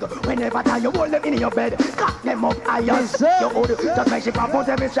for beg. Whenever time you hold them in your bed, cock them up iron. You hold, just make she pop out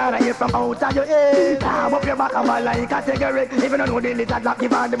every shot of you from out of your head. Calm up your back and ball like category. Even though the little drop,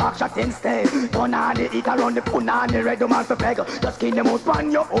 give on the back shot instead. Turn on the eat around the pun on the red, man for beg. Just skin them out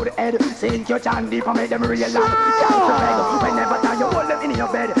on your old head. Sink your chandy for me them real and beg. Whenever time you hold them in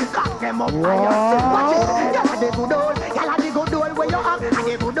your bed, come up higher. Watch it, y'all the good old, y'all the good old where you have, and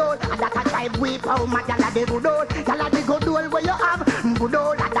the good old, and that a drive whip out, man, y'all the good old, y'all the good old where you have, good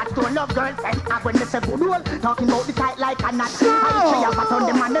old, and that don't love girlfriend. And when they say good old, talking about the tight like a knot. I say you got on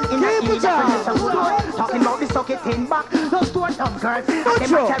the man in the ear, when they say good old, talking about the socket in back, no stone up girls. And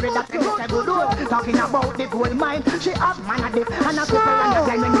them a carry that when they say good old, talking about the gold mine. She have man a dip, and a super and a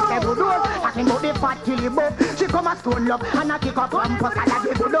blind when they say good old, talking about the fat killy book. She come a stone love, and a kick up from puss, and a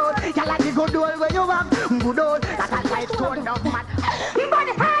the good old, y'all like the good old where you have, good old, that a life stone love man. But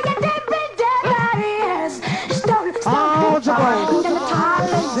how you dip in their ears, stone, stone, stone, then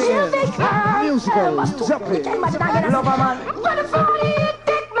the talent, musical, jumping, love a man. But if only you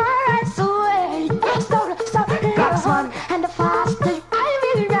take my rights away, stone, stone, love man, and the faster I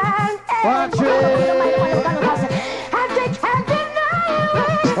will run. Watch it. I deny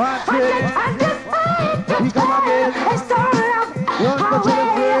you. Watch it. We come again. It's stone love. Run to the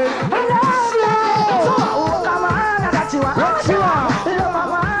field. Oh, come on, I got you. What you want? Love a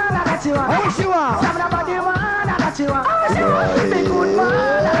man, I got you. What you want? Some of the man, I got you. Big good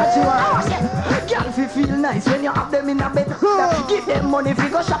man, I got you. Girl, if you feel nice when you have them in a bed, give them money if you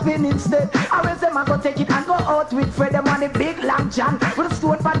go shopping instead. I will them I go take it and go out with Fred. Them on the big lamb John with a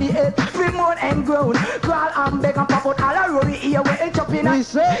stone for the head, 3 months and grown. Crawl and beg and pop out all a rory here where it's chopping up.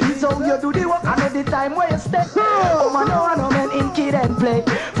 So you do the work and the time where you stay. Woman no one no man in kid and play.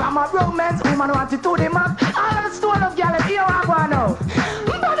 From a romance, woman want to do the map. All of the stone of girl here I go now.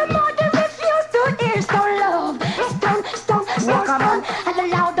 But the mother refuse to hear stone love. Stone, stone, stone, stone, and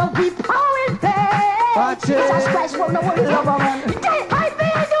allow the weep will pay. Watch it. Jesus Christ won't know what it's love man. I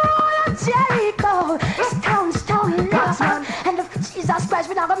made the whole of Jericho. Stone, stone, love man. And the Jesus Christ,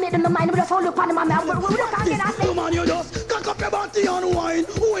 we never made him the mind. We just all look on him and we look again and say, woman, you just cock up your body and wine.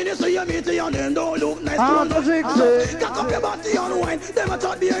 When you see your meaty and then don't look nice. Cock up your body and wine. Them a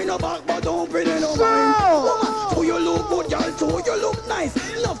chat behind your back, but don't pay no mind. Woman, so you look good, girl, too, you look nice.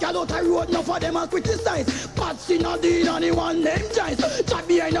 Love girl out the road, enough of them a criticize. Pats in a deed and the one named Jice. Chat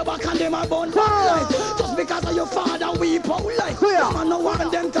behind your back and them a bun light. Just because of your father, we out like. Man, no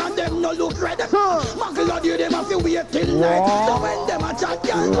want them, can them no look red. Muggle of you, them have to wait till night. So when them a chat,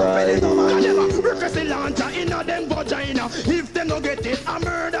 girl, don't pay no man. Them a request launcher in a them vagina. If them no get it, I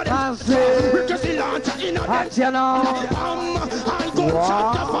murder them. Request launcher in a them. I'll go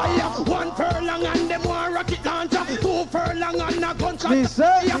shot the fire. 1 furlong and them one rocket launcher. 2 furlong and a gunshot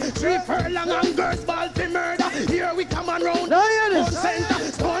fire. 3 furlong and girls ball for murder. Here we come and round. Gun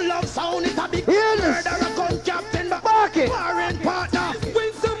center, stone love sound. It's a big murder. A gun captain, but foreign partner.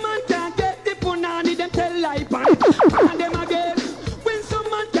 When some man can't get the punani, them tell lie pan it. And them again. When some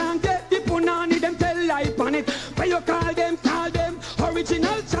man can't get the punani, them tell lie pan it. When you call them,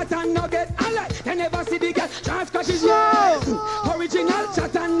 original chat and nugget. I like, they never see the girl chance scratches you. Original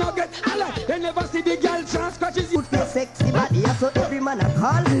chat and nugget. I like, they never see the girl chance scratches you. Put sexy body, so every man a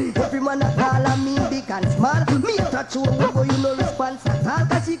call. Every man a call, I mean big and small. Me a touch you, but you no response at all.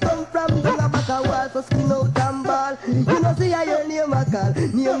 Cause she come from the back a wall, so skin out and ball. You know see how your name a call.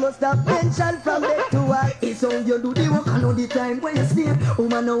 Name must have mention from bed to wall. It's how you do the work, I know the time when you sleep.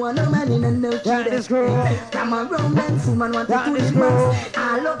 Woman no want no man in a no children. Come on, romance, woman want to do the man.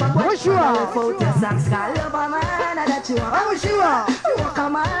 I love a boy. What you want? Put your socks, I love a man that you want. What you want? You walk a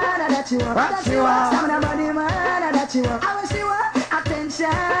man that you want. What you want? Some of the man that you want. What you want? Attention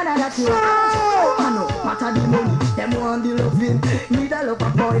that you want. I know, matter the money, them want the loving. Need a love a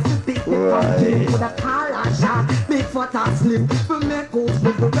boy to pick the pumpkin. Put a collar shot, big fat and slim. For make coats,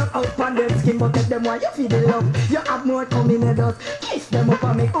 but put them out on them skin. But if them want you feel the love, you have more coming in us. Kiss them up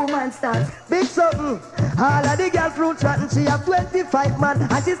and make woman start. Big something. All of the girl fruit rotten, she have 25 man,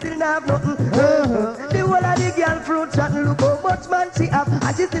 and she still not have nothing. The whole of the girl fruit rotten, look how much man she have,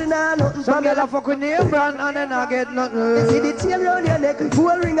 and she still not have nothing. Some girl a fuck with name brand and then I get nothing. You see the chain round your neck,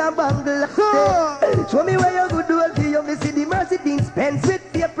 full ring and bangle. Show me where you good do for you. Me see the mercy thing, spend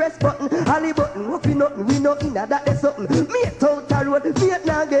with the press button. All the button, what we nothing, we know in that there's something. Me a total road, me a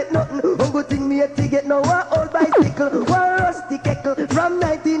not get nothing. One good thing me a to get now, one old bicycle, one rusty keckle from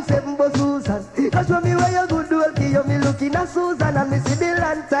 1907 for Susan. Just show me where you good do for you. Me looking at Susan and me see the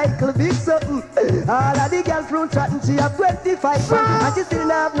land cycle, big something. All of the girls from chatting, she have 25 man, and she still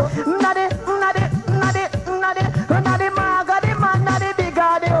not have nothing. Not the maga, the man, not the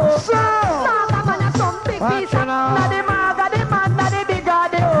bigger, the oh. Maga man have some big piece of. Not the maga, the man, not the bigger,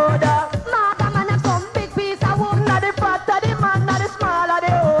 the older. Maga man have some big piece of wound. Not the fatter, the man, not the smaller,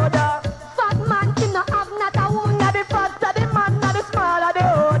 the older. Fat man in no have not a wound. Not the fatter, the man, not the smaller, the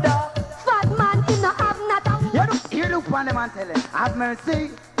older. Fat man in no have not a wound. You look on them and tell them, have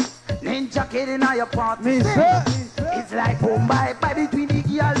mercy. Ninja kid in your party. It's like boom by between the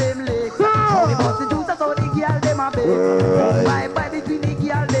girl them legs. My body between the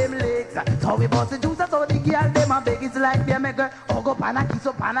girl them legs. So we bust the juice so the girl them a beg. It's like they make her hug up and a kiss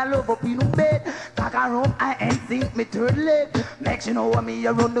up and a love up in the bed. Cock and rum I ain't sink me third leg. Make you know what me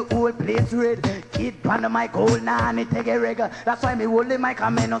around the whole place red. Kid pan the mic hold nanny take a reggae. That's why me hold the mic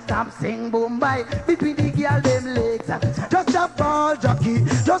and me no stop sing boom bye. Between the girl them legs. Just a ball jockey.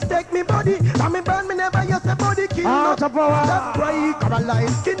 Just take me body. And me burn me never use the body kill. Not a power. That's why Caroline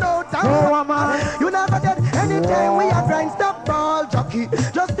skin out. You never dead. Anytime we are grind stop ball jockey.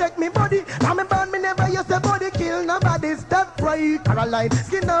 Just take me body. And me burn me never use the body kill. Nobody stop right. Caroline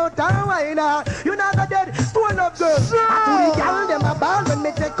skin out and wine. You never dead. Stone up girls. I to the gal them a ball when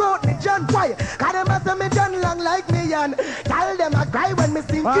me take out me John. Why? Cause them a say me John long like me and tell them a cry when me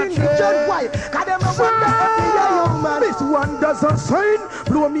sing in me John. Why? Cause them a wonder if me a young man. This one doesn't sign.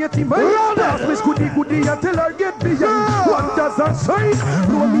 Blow me a team mind. Pass me goody until I get beyond. One doesn't sign.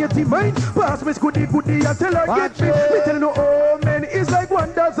 Blow me a team mind. Pass me goody until I get beyond. Me tell you oh man it's like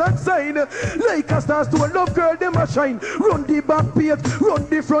one doesn't sign. Like a star to a love girl them a shine. Run the back page. Run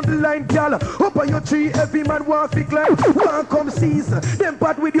the front line gal. Up on your tree every man want to climb. One come seize. Them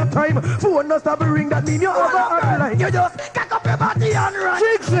part with your time. Phone no stop ring that mean you're over on line. You just cock up your body and run.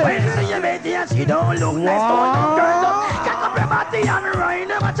 When you see your baby and she don't look nice. Don't turn up. Cock up your body and run.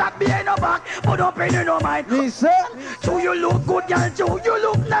 Never chat behind no back. But don't pay no mind. So you look good girl. So you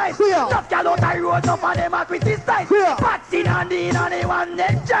look nice. Not girl out the road. Up and them a criticize. Patsy and the one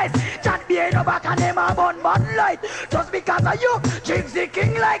them choice. Chat behind no back and them a bun light. Just because of you. Gypsy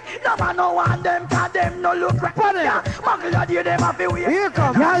king like. No man no one them. Cause them no look right. Muggle a day them a feel weird. Here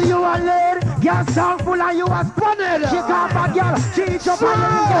come. Girl you a lead. Girl song full and you a spotted. She off a girl. She eat up on you.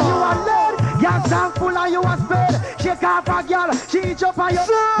 Girl you a lead. Girl song full and you a spade. She off a girl. She eat up on you.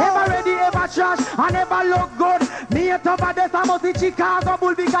 Never ready, ever trash, and never look good. Me a top of this, I must see Chicago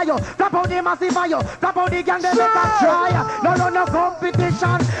bull because you flap out the massive fire. Flap out the gang, they make a try. No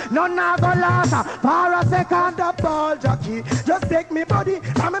competition. None of go last. For a second, the ball jockey. Just take me body.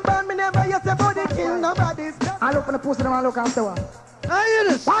 I'm a band, me never use a body. Kill nobody's. I look for the post and I look afterward. I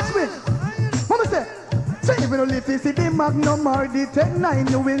hear this. Watch me. Mama say. So if you don't live to see the Magnum or the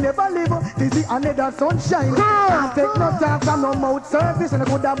 10-9, you will never live to see another sunshine. Can't take no time from no mouth service. And I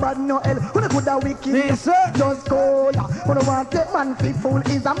could have bad no hell, when I could have wicked. Just go, when I want take man feel fool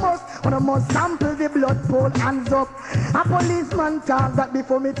is a must. When I must sample the blood pool, hands up. A policeman talk that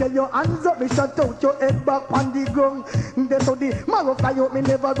before me tell you hands up. Me shut out your head back on the ground. That's how the marrow fly out, me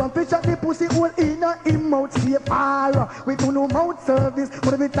never run. Fish at the pussy hole in a mouth safe. We do no mouth service.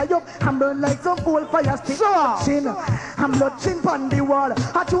 When we tie up, I'm burn like some old fire stick. Chin, I'm not chin on the wall.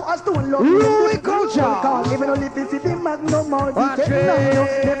 I chew a stone love. Louis culture. Even though if you see the Magnum or the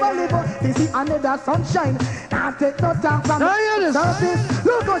never live up. This is another sunshine. Can't take no time from the surface.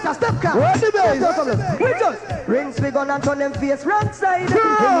 Look out a step car. Where the bass? We just rings we gonna turn them face right side.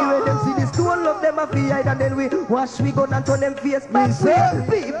 Anyway them see the stone love them a hide. And then we wash we gonna turn them face back.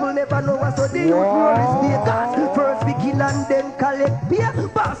 People never know us so the youth war is fake. First we kill and then collect beer.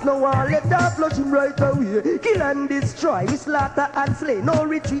 Pass no one let that flush him right away. Kill and destroy, we slaughter and slay. No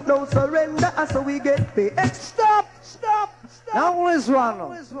retreat, no surrender, so we get paid. Stop. Now this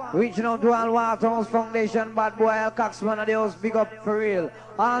one, reaching out to all Waterhouse Foundation, Bad Boy, Al Coxman, and the house, big up for real.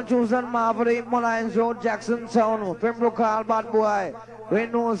 All chosen Marvel, Mullines Road, Jackson Town, Pembroke Hall, Bad Boy. We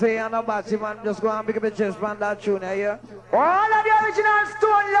know say and a batty man, just go and pick up the chest man that tune here. All of the original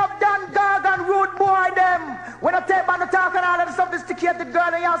Stone Love, Dan Dog and Rude Boy them. When I take man the talk and all of the sophisticated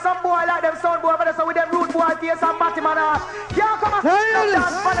girl, and you have some boy like them sound boy, but that's with them Rude Boy face and batty man off. Can't come and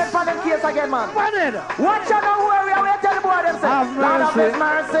dance for them case again, man. Watch out, don't worry, I will tell the boy them say. Lord of His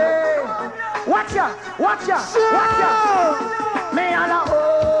mercy. Watch ya. Me and a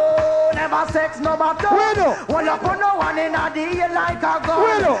never sex no matter. Well up on no one in a day like a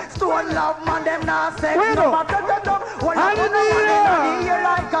gun. Stone Love man them not sex no matter. Well up on no one in a day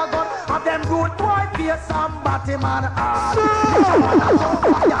like a gun. Have them good boy face some batty man.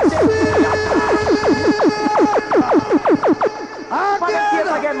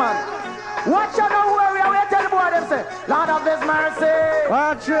 Again man. Watch out, don't worry, I will tell the boy them say, Lord of His mercy.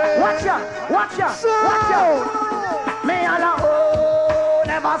 Watch ya. Me and a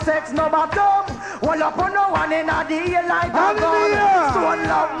never sex no bottom. Well up on no one in a day like a gun. Stone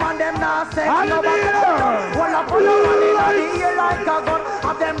Love man them not sex no bottom. Well up on no one in a day like a gun.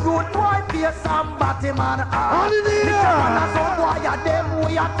 Have them good boy face some batty man. Hallelujah. Some boy a them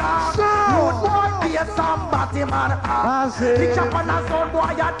we attack. Good boy face some batty man. Picture on a some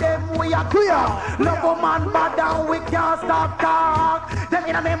boy a them we attack. Love a man bad and we can't stop talk. Them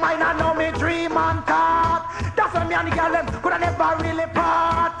in my mind I know me dream and thought. That's why me and the girl them coulda never really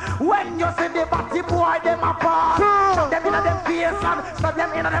part. When you see the batty party boy, them apart. Shove them in them face and stab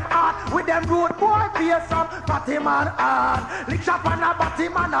them in them heart. With them road boy face and party man heart. Lick shop and a party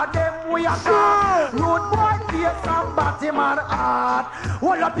man a them we a talk. Road boy face and party man heart.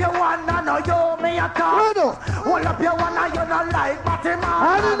 Hold up your one and now you me a talk. Hold up your one and you not like party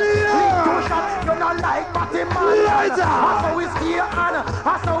man. Lick two shots, you not like party man. That's how we stay on,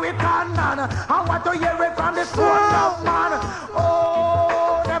 that's how we can on. I want to hear it from the stone love man.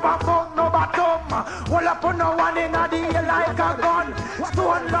 Oh, never fuck no bottom. Hold up on no one in the ear like a gun.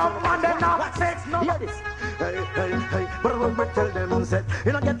 Stone love man, then now sex no. Hear this. Hey, hey, hey, but when we tell them said,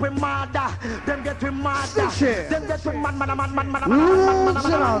 you don't get we mad, them get we mad, them get we mad,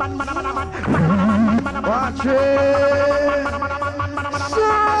 watch it.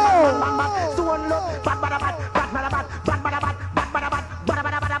 Stone love, bad,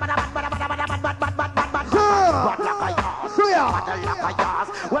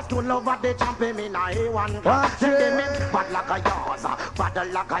 what's to love at the champion in A1? Tell them in bad like a yas, bad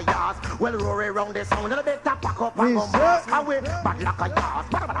like a yas. Well, roar around the sound, a bit of pack up and go mask away. Bad like a yas,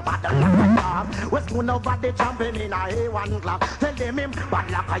 bad like a yas. What's to love at the champion in A1 club? Tell them in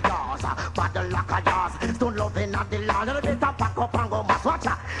bad like a yas, bad like a yas. Stone loving at the land, a bit of pack up and go mask. Watch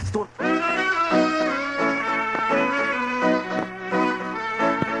that. Stone.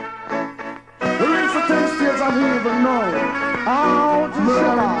 I don't even know how to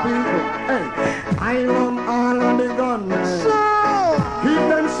people. Hey, I run all on the gun, man. Keep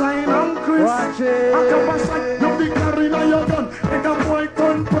them shine on Chris. Watch it. I come aside, you be carrying on your gun. Make a boy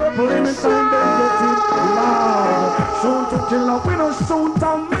turn purple anytime they get it loud. Shoot to kill up, we don't shoot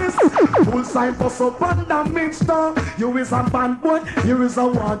and miss. Full side bust up and the mixture. You is a bad boy, you is a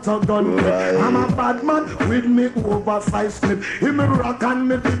water gun. I'm a bad man with me oversized clip. He me rock and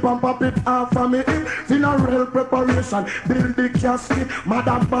me dip and pop it off of me. Funeral preparation, build the casket,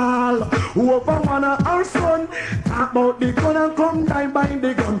 mother ball. Whoever wanna our son, talk about the gun and come die by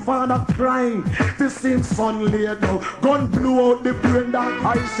the gun. Father crying, the same son laid down. Gun blew out the brain that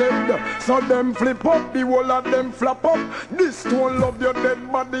I said, so them flip up, the whole of them flap up. This stone love your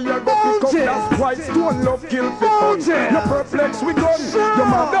dead body, you go pick up. That's why stone love kill people. You're perplexed with gun, your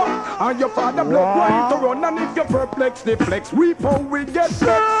mother and your father blood white to run. And if you're perplexed, they flex. We how we get flex.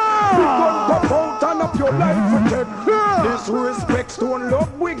 We gun pop out and up your life we take. Disrespect stone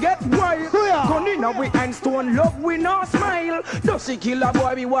love, we get wild. Gun in we and stone love, we no smile. Dusty killer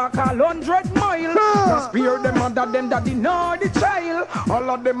boy, we walk 100 miles. Spare them under them that deny the child. All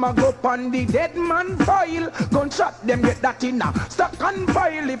of them a go on the dead man file. Gunshot them get that in a stock and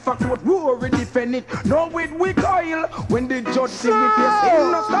file. If a court war we defend it, no with we coil. When the judge see we face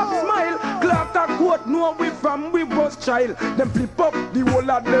him, no stop smile. Clock a court, know we from we was child. Them flip up, the whole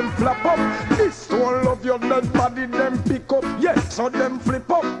of them flap up. This whole of your dead body them pick up. Yes, so them flip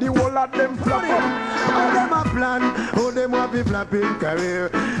up, the whole of them flap up. How them a plan, how them a be flapping career.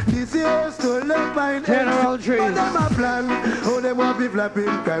 This year's to love find General Trees. How them a plan, how them a be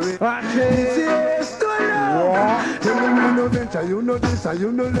flapping career. This year's to love. Tell them you no venture, you no this,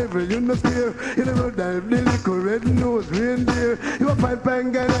 you no level, you no steer. You never dive the liquor, red nose, reindeer. You a pipe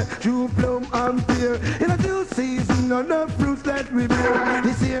and gonna chew plum and pear. In a new season, on the fruits that we bear.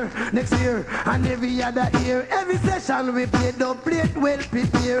 This year, next year, and every other year. Every session we play, don't play it well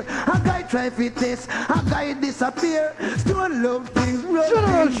prepared. A guy try fit this, a guy disappear. Stone love things,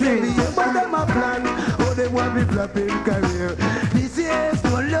 General Trees. but them a plan, oh they want me flapping career. This year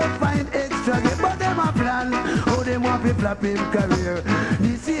stone love find extra game, but them a plan, oh they want me flapping career.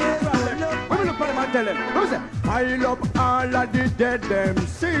 This year stone love. Tell them, pile up all of the dead them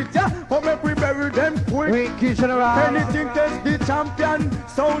seat, yeah. Or make we bury them quick. Anything test the champion.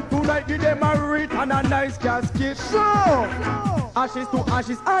 Sound tonight give them a rate and a nice casket. So ashes to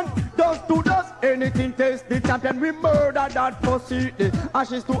ashes and dust to dust. Anything test the champion. We murder that pussy.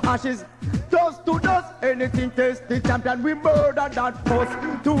 Ashes to ashes, dust to dust. Anything test the champion. We murder that puss.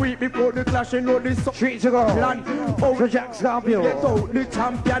 2 weeks before the clash, you know this streets ago. Land over Jack Scorpio. Get out the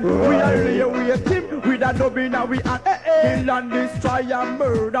champion. We are lay away team with a dubbing and we are kill and destroy and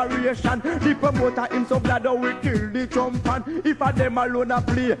murderation. The promoter him so glad how we kill the champion. If a them alone a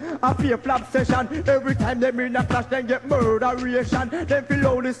play a fear flap session. Every time them in a clash then get murderation. Then fill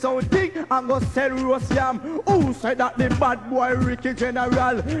out the sound thing and go sell roast yam. Who said that the bad boy Ricky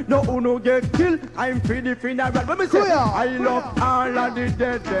General? No who no get killed. I'm for the funeral. Let me say I love all of the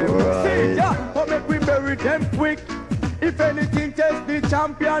dead them. See ya, but make we bury them quick. If anything, test the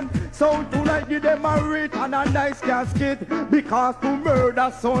champion. So tonight give them a rate and a nice casket. Because to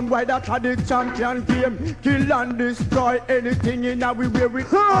murder son, why that are the champion game. Kill and destroy anything in our way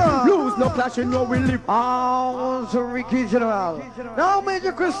with lose no clash, you know we live. So Ricky General. Now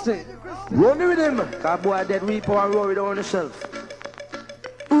Major Christie. Run with him. That boy dead repo and roll it on himself.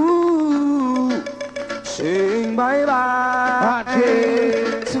 Ooh, sing bye-bye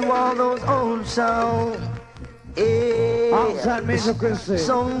to all those old songs. Yeah. Outside Major Christie.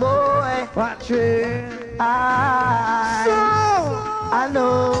 Some boy. I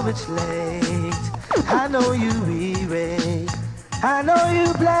know it's late. I know you irate. I know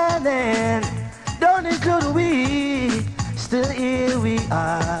you planning. Don't include we. Still here we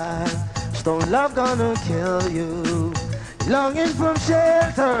are. Stone love gonna kill you. Longing from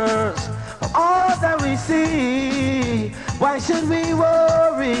shelters for all that we see. Why should we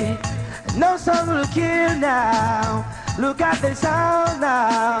worry? No sun will kill now. Look at the sound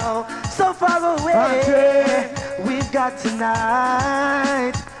now. So far away. We've got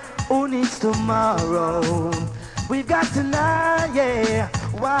tonight. Who needs tomorrow? We've got tonight, yeah.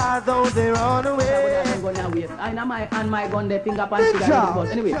 Why though they're on the way? I know my and my gun, they think up and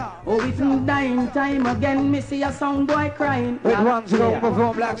cigarette. Anyway, oh, it's dying time again. Me see a sound boy crying. It runs go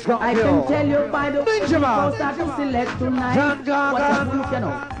before Black Scorpio. I can tell you by the way post that you select tonight. What a group, you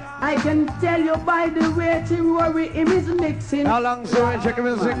know. I can tell you by the way to worry him is mixing. How long so I check him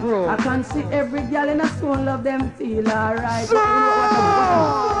in the room? I can see every girl in a school of them feel alright. You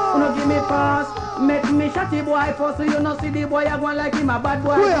know, give me pass. Make me shotty boy first, so you know see the boy I go like him a bad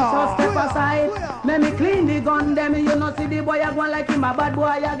boy. So step aside. Make me clean the gun, them you know see the boy I go like him a bad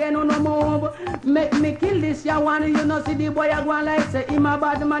boy again. No move. Make me kill this ya one, you know see the boy I go like say him a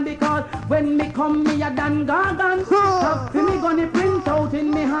bad man because when me come me a dan gargan. Have me gonna print out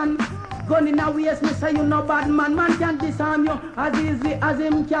in me hand. Gun in a waist, me say you no bad man. Man can disarm you as easy as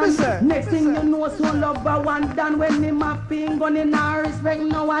him can. Next thing you know, so love a one done. When me mapping gun in a respect,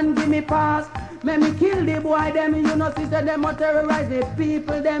 no one give me pass. Make me kill the boy them, you know sister them a terrorize the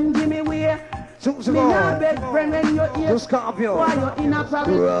people them give me way. Me not best friend when you're here. Scorpio. Why you in a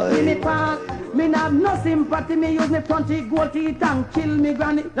province? Give me pass. Me not have no sympathy. Me use me fronty gold teeth and kill me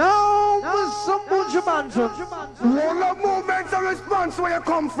granny. No, with some bunch of banter. Roll up movements and response where you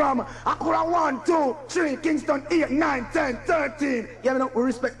come from. I could have 1, 2, 3, Kingston 8, 9, 10, 13. Yeah, we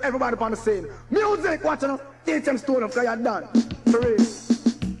respect everybody on the scene. Music, watch out. Teach them stone up because you're done. For real.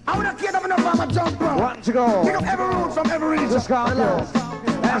 I would have cared enough of a jump bro. One to go. Pick up every route from every region. Scorpio.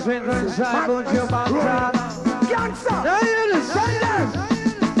 As we go inside, bunch of banter. Cancer. There it is. Silence.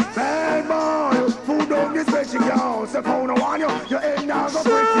 Bad boy. Food on this bitch, you go. So phone on you. Your end now go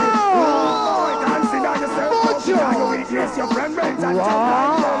pretty. Boy, consider yourself. You weakness, your friend brings and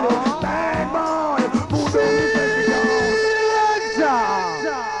bad boy. Food on this bitch, you go.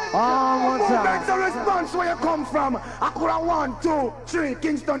 One time. Make the response where you come from. Akura 1, 2, 3,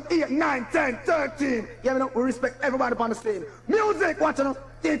 Kingston 8, 9, 10, 13. Yeah, we respect everybody on the scene. Music, watch out.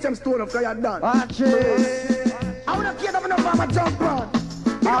 Teach them stone up because you're done. Watch it. I would have cared enough of a jump run.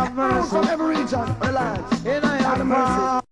 From every region. Relax.